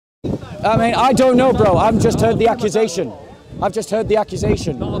I mean, I don't know, bro. I've just heard the accusation. I've just heard the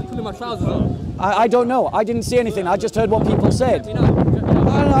accusation. No, I'm pulling my trousers on. I don't know. I didn't see anything. I just heard what people said.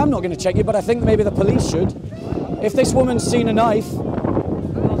 I'm not going to check you, but I think maybe the police should. If this woman's seen a knife,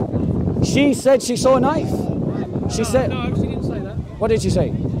 she said she saw a knife. She said. No, she didn't say that. What did she say?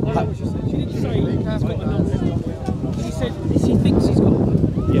 I know what she said. She didn't say he's got a knife. She said she thinks he's got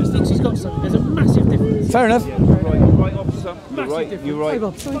one. She thinks he's got something. There's a massive difference. Fair enough. Right, officer. You're right. You're right.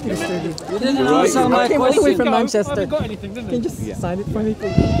 Bob, sorry to disturb you. You didn't answer my I came all the way question. from Manchester. I haven't got anything, didn't Can you just sign it for me,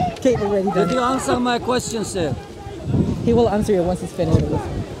 please? Kate, we're ready Did then. you answer my question, sir? He will answer you once he's finished with this.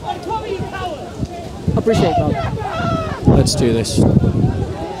 Appreciate it, Bob. Let's do this.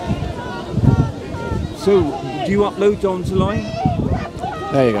 So, do you upload online?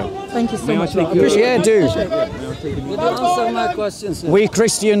 There you go. Thank you so May I much, take Bob. your- Appreciate Yeah, it. do. Did you answer my question, sir? We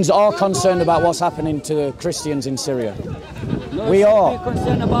Christians are concerned about what's happening to the Christians in Syria. No, we are. We're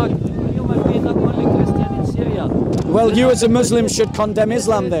concerned about human beings, not only Christian in Syria. Well, you as a Muslim should condemn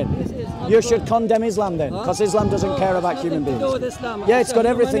Islam then. You should condemn Islam then, because Islam doesn't care about human beings. Yeah, it's got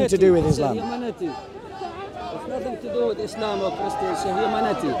everything to do with Islam. Humanity. It's nothing to do with Islam or Christian. It's a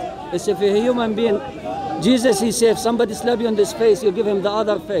humanity. It's if a human being. Jesus, he said, if somebody slap you on this face, you give him the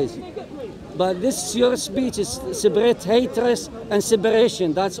other face. But this, your speech is separate hatred and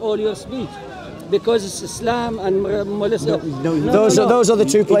separation. That's all your speech. Because it's Islam and Melissa. Those are the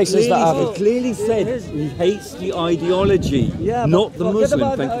two places that have It it. clearly said he hates the ideology, not the Forget Muslim.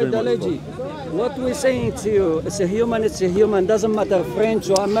 about Thank the you very much. ideology. What we're saying to you, it's a human, doesn't matter French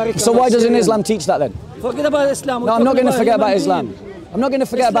or American. So or why doesn't Syrian. Islam teach that then? Forget about Islam. No, I'm not going to forget about human Islam. being. I'm not going to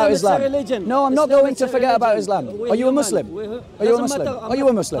forget about Islam Islam. is a religion. No, I'm not Islam going is to a forget about religion. Islam. We're Are you a human. Muslim? We're- Are you a doesn't Muslim? matter. Are you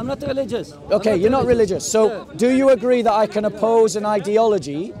a Muslim? I'm not religious. Okay, you're not religious. So do you agree that I can oppose an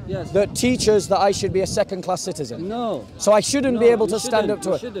ideology Yes. that teaches that I should be a second-class citizen? No. So I shouldn't be No, able you to stand shouldn't. up to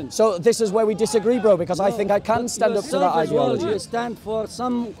You it. shouldn't. So this is where we disagree, bro, because I think I can stand up to that Yourself as well, ideology. you stand for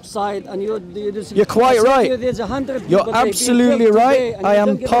some side and you disagree. You're quite I said right. to you, there's 100 You're people, they've been absolutely killed right. today, and I you am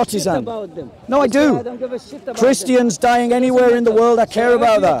don't give a shit partisan. about them. No, I That's why do. I don't give a shit about Christians them. dying anywhere in the world, I care So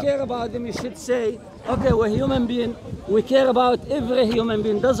about if that. you care about them, you should say, okay, we're human being. We care about every human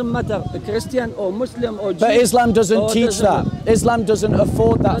being. Doesn't matter a Christian or Muslim or Jew. But Islam doesn't or teach that. Islam doesn't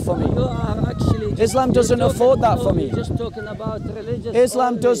afford that for me. You are actually just- Islam you're doesn't talking- afford that no, for me. You're just talking about religious. Islam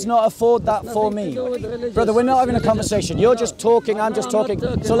only. does not afford that It's for nothing me. to do with religious. Brother, we're not having a It's conversation. religious. You're just talking, I'm No, just I'm not talking.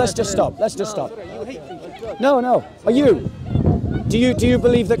 talking, So let's my just friend. stop. Let's just No. stop. No. Are you? Do you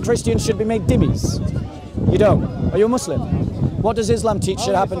believe that Christians should be made dhimmis? You don't? Are you a Muslim? What does Islam teach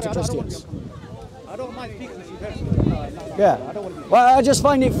should happen to Christians? I don't mind speaking to you personally. Yeah. Well, I just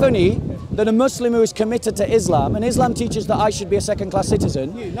find it funny that a Muslim who is committed to Islam, and Islam teaches that I should be a second-class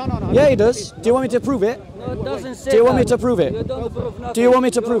citizen. No. Yeah, he does. Do you want me to prove it? No, it doesn't say Do you want me that. to prove it? You don't prove nothing. Do you want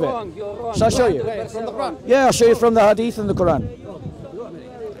me to prove You're it? wrong, you're wrong. Shall I show you? From the Quran. Yeah, I'll show you from the Hadith and the Quran.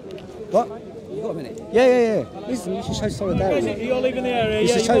 What? You got a minute? Yeah. Listen, you should show solidarity. You're leaving the area.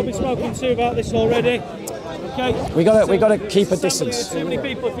 This Yeah, is you will how- be smoking too about this already. Okay. We gotta keep a distance. Too many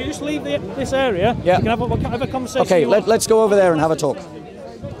people. If you just leave this area, Yeah. you can have a conversation. Okay, you want. let's go over there and have a talk.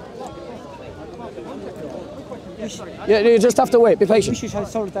 Yeah, you just have to wait. Be You patient. should show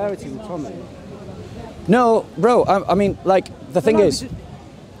solidarity with Tommy. No, bro. I mean, like the thing is.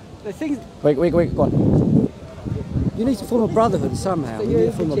 The thing, Wait. Go on. you need to form a brotherhood somehow. You need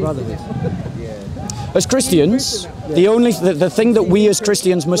to form a brotherhood. As Christians, the thing that we as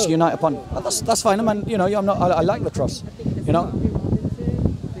Christians must unite upon. That's fine. I mean, I like the cross. You know.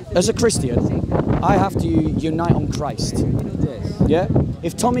 As a Christian, I have to unite on Christ. Yeah.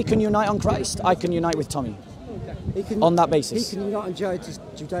 If Tommy can unite on Christ, I can unite with Tommy. On that basis. He can unite on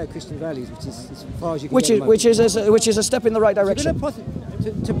Judeo-Christian values, which is as far as you can get at the moment. Which is a step in the right direction.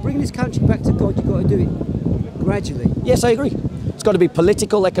 To bring this country back to God, you've got to do it gradually. Yes, I agree. It's got to be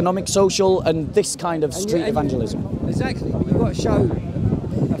political, economic, social, and this kind of street evangelism. Exactly, but you've got to show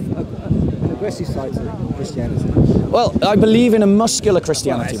an aggressive side to Christianity. Well, I believe in a muscular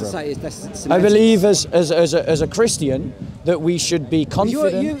Christianity, Well, as I bro. say, that's I semantics. believe as a Christian that we should be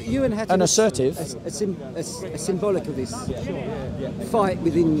confident You and Hatton and are assertive. a symbolic of this fight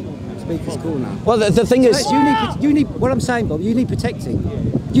within Speaker's Corner. Well, the thing is, You need what I'm saying, Bob. You need protecting.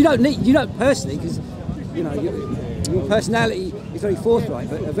 You don't personally, because your personality is very forthright.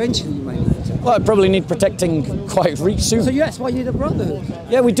 But eventually, you may need protecting. well, I probably need protecting quite soon. So that's why you need a brotherhood.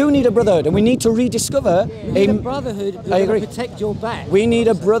 Yeah, we do need a brotherhood, and we need to rediscover You need a brotherhood who's I going agree. to protect your back. We need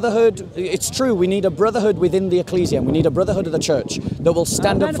a brotherhood. It's true. We need a brotherhood within the ecclesia. And we need a brotherhood of the church that will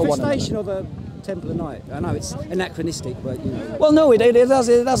stand up for one another. manifestation of a Temple of Night. I know it's anachronistic, but you know. Well, no, it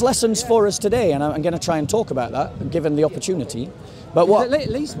has lessons for us today, and I'm going to try and talk about that, given the opportunity. But what? At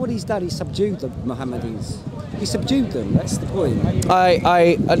least what he's done, he subdued the Mohammedans. He subdued them. That's the point.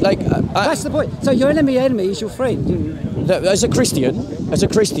 That's the point. So your enemy is your friend. As a Christian,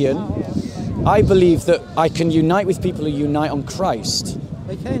 I believe that I can unite with people who unite on Christ.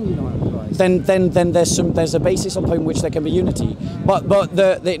 They can unite on Christ. Then there's a basis upon which there can be unity. But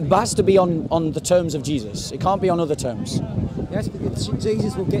it has to be on the terms of Jesus. It can't be on other terms. Yes, because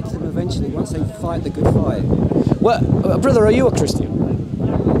Jesus will get to them eventually once they fight the good fight. Well, brother, are you a Christian?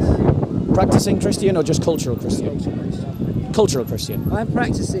 Practicing Christian or just cultural Christian? Cultural Christian. I'm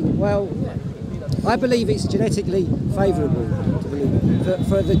practicing. Well, I believe it's genetically favourable to believe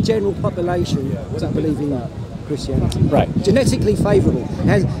for the general population to believe in Christianity. Right. Genetically favourable.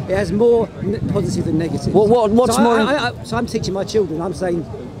 It has more positive than negative. Well, what's so more? So I'm teaching my children. I'm saying,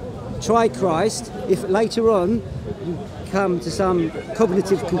 try Christ. If later on you come to some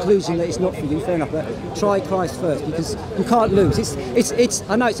cognitive conclusion that it's not for you, fair enough. But try Christ first, because you can't lose. It's.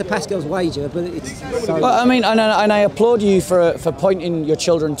 I know it's a Pascal's wager, but it's. So Well, I mean, and I applaud you for pointing your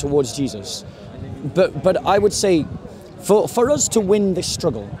children towards Jesus, but I would say, for us to win this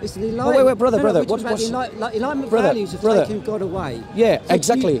struggle. It's the wait, brother. What's the alignment values have taken God away. Yeah, So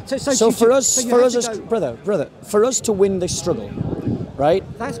exactly. For us to win this struggle, right?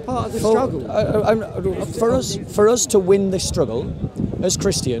 That's part of the struggle. For us to win this struggle, as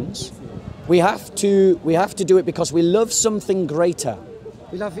Christians, we have to do it because we love something greater.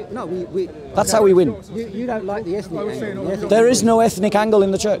 We love it. No, we. That's how we win. You don't like the ethnic angle. There is no ethnic angle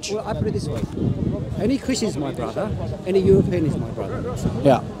in the church. Well, I put it this way: any Christian is my brother, any European is my brother.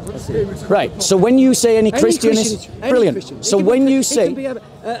 Yeah. That's it. Right. So when you say any Christian is brilliant. Christian. So when you say an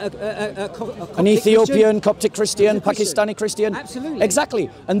Ethiopian, Christian. Coptic Christian, He's a Christian. Pakistani Christian. Absolutely. Exactly.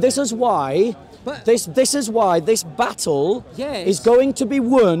 And this is why this battle is going to be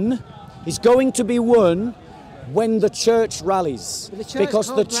won. Is going to be won when the church rallies. Because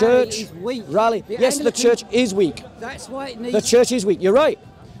the church rally. Yes, the church is weak. That's why it needs. The church is weak. You're right.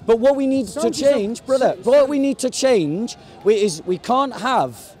 But what we need to change, brother, what we need to change is we can't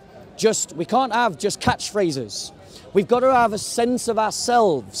have just catchphrases. We've got to have a sense of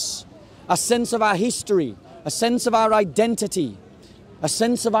ourselves, a sense of our history, a sense of our identity, a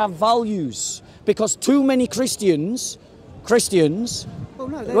sense of our values. Because too many Christians. Oh,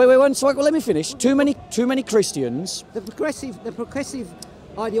 no, Wait, let me finish. Too many Christians. The progressive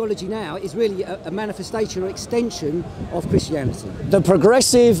ideology now is really a manifestation or extension of Christianity. The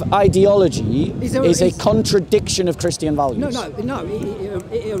progressive ideology is a contradiction of Christian values. No.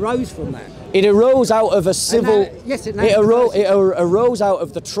 It arose from that. It arose out of a civil. It arose out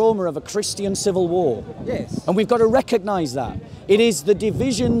of the trauma of a Christian civil war. Yes. And we've got to recognise that. It is the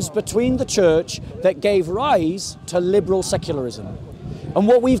divisions between the church that gave rise to liberal secularism. And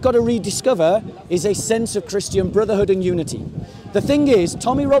what we've got to rediscover is a sense of Christian brotherhood and unity. The thing is,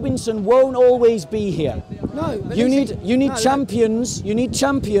 Tommy Robinson won't always be here. No, but You need champions. You need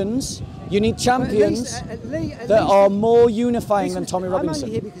champions that are more unifying than Tommy Robinson.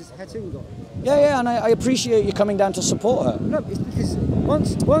 I'm only here because Hatun got it. Yeah, and I appreciate you coming down to support her. No, it's because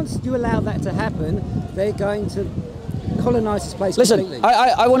once you allow that to happen, they're going to colonise this place completely. Listen,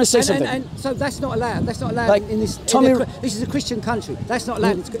 I want to say something. And so that's not allowed. That's not allowed Like, in this. This is a Christian country. That's not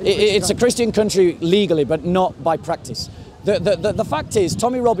allowed. It's a Christian country legally, but not by practice. The fact is,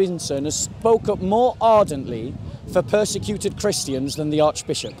 Tommy Robinson has spoke up more ardently for persecuted Christians than the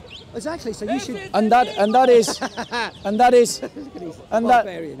Archbishop. Exactly. So you should. He's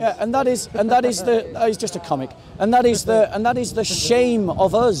just a comic. And that is the shame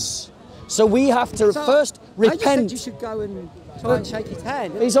of us. So we have to first repent. I just said you should go and try and shake his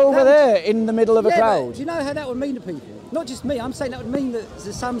hand. He's over there in the middle of a crowd. But do you know how that would mean to people? Not just me. I'm saying that would mean that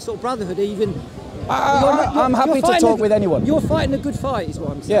there's some sort of brotherhood. Even. I'm happy to talk with anyone. You're fighting a good fight, is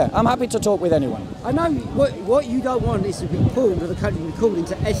what I'm saying. Yeah, I'm happy to talk with anyone. I know what you don't want is to be pulled, or the country to be pulled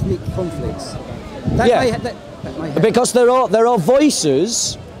into ethnic conflicts. That may happen. Because there are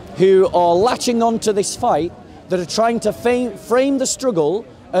voices who are latching onto this fight that are trying to frame the struggle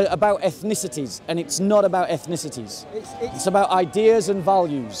about ethnicities, and it's not about ethnicities. It's about ideas and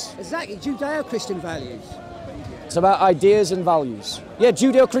values. Exactly, Judeo-Christian values. It's about ideas and values. Yeah,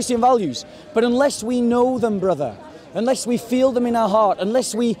 Judeo-Christian values. But unless we know them, brother, unless we feel them in our heart,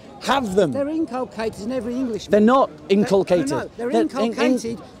 unless we have them. They're inculcated in every Englishman. They're not inculcated. They're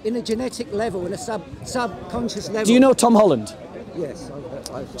inculcated in a genetic level, in a subconscious level. Do you know Tom Holland? Yes.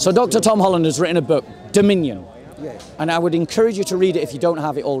 So Dr. Tom Holland has written a book, Dominion. Yes. And I would encourage you to read it if you don't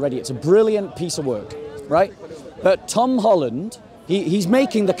have it already. It's a brilliant piece of work, right? But Tom Holland, he's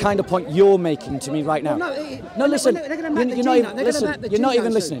making the kind of point you're making to me right now. No, listen. You're not even listening. You're not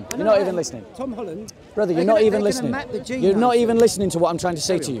even listening. You're not even listening. Tom Holland, brother. You're not even listening. You're not even listening to what I'm trying to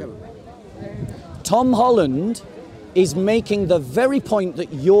say to you. Tom Holland is making the very point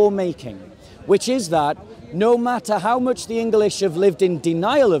that you're making, which is that no matter how much the English have lived in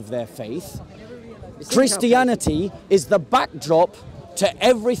denial of their faith, Christianity is the backdrop to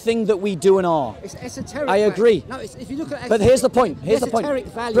everything that we do and are. It's esoteric. I agree. No, if you look at but here's the point. Here's the point,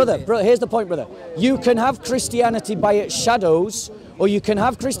 brother. Here's the point, brother. You can have Christianity by its shadows, or you can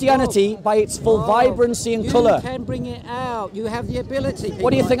have Christianity by its full vibrancy and colour. You can bring it out. You have the ability.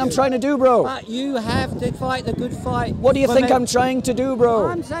 What do you think I'm trying to do, bro? But you have to fight the good fight. What do you think I'm trying to do, bro?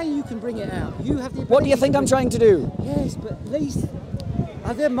 I'm saying you can bring it out. You have the ability. What do you think I'm trying to do? Yes, but at least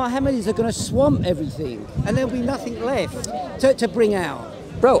the Mohammedans are going to swamp everything, and there'll be nothing left to bring out.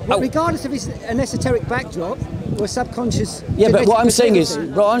 Bro, regardless if it's an esoteric backdrop or a subconscious. Yeah, but what I'm saying is,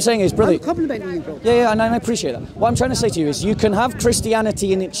 brother. I'm complimenting you, bro. Yeah, and I appreciate that. What I'm trying to say to you is, you can have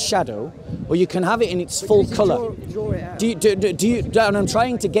Christianity in its shadow, or you can have it in its full colour. Draw it out. Do you? And I'm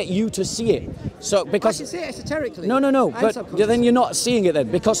trying to get you to see it. So because I should see it esoterically. No. But then you're not seeing it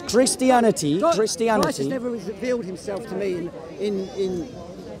then, because Christianity. Christ has never revealed himself to me in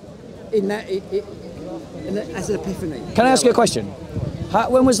that as an epiphany. Can I ask you a question?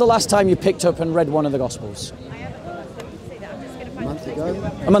 When was the last time you picked up and read one of the Gospels? A month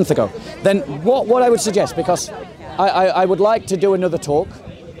ago. A month ago. Then what I would suggest, because I would like to do another talk.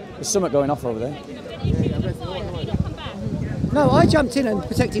 There's something going off over there. No, I jumped in and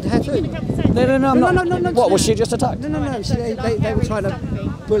protected her too. No. What, was she just attacked? No. They were trying to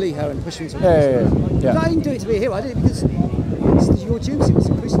bully her and push her into Yeah. I didn't do it to be here. I did it because it's your duty as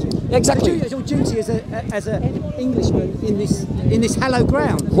a Christian. Exactly. It's your duty as an Englishman in this hallowed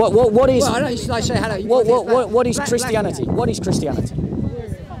ground. What is? Well, I don't should I say hello. What is Christianity? What is Christianity?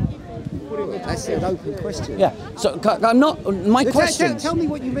 That's an open question. Yeah. So I'm not. My question. Tell me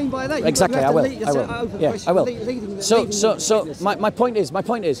what you mean by that. Exactly. I will. I will. So my point is.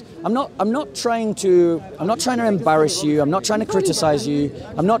 I'm not trying to embarrass you. I'm not trying to criticize you.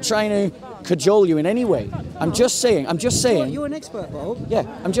 I'm not trying to cajole you in any way. I'm just saying. You're an expert, Bob. Yeah.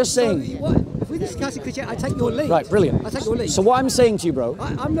 I'm just saying. If we discuss it, I take your lead. Right. Brilliant. I take your lead. So what I'm saying to you, bro.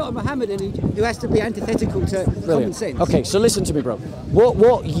 I'm not a Mohammedan who has to be antithetical to common sense. Okay. So listen to me, bro.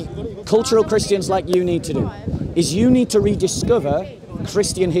 What cultural Christians like you need to do is you need to rediscover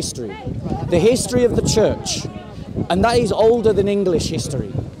Christian history, the history of the church, and that is older than English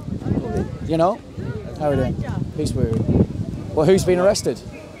history. You know? How are we doing? Peace with you. Well, who's been arrested?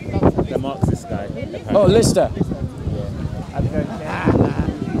 The Marxist guy. Apparently. Oh, Lister.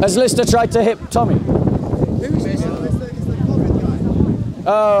 Has Lister tried to hit Tommy? Who's this?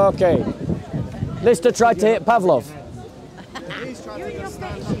 Oh, okay. Lister tried to hit Pavlov.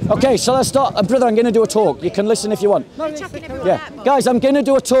 Okay, so let's start. Brother, I'm going to do a talk. You can listen if you want. Yeah. Guys, I'm going to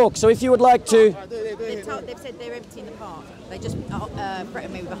do a talk, so if you would like to... They've said they're emptying the park. They just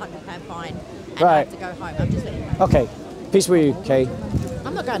threatened me with a £100 fine and right. I have to go home. I'm just letting you know. Okay. Peace with you, Kay.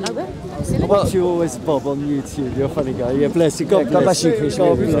 I'm not going nowhere. Well, you always Bob on YouTube. You're a funny guy. Yeah, bless you. God bless you.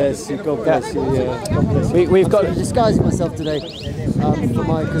 God bless you. God bless you. Yeah. God bless you. We've got I'm disguising myself today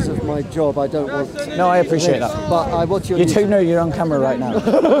because of my job. I don't want. No, I appreciate that. But I watch your. You do know you're on camera right now.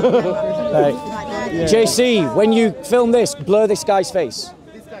 Right. Yeah. JC, when you film this, blur this guy's face.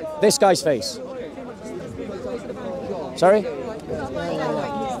 This guy's face. Sorry?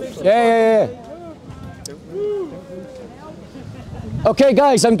 Yeah. Okay,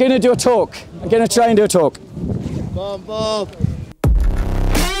 guys, I'm going to do a talk. I'm going to try and do a talk. Bob.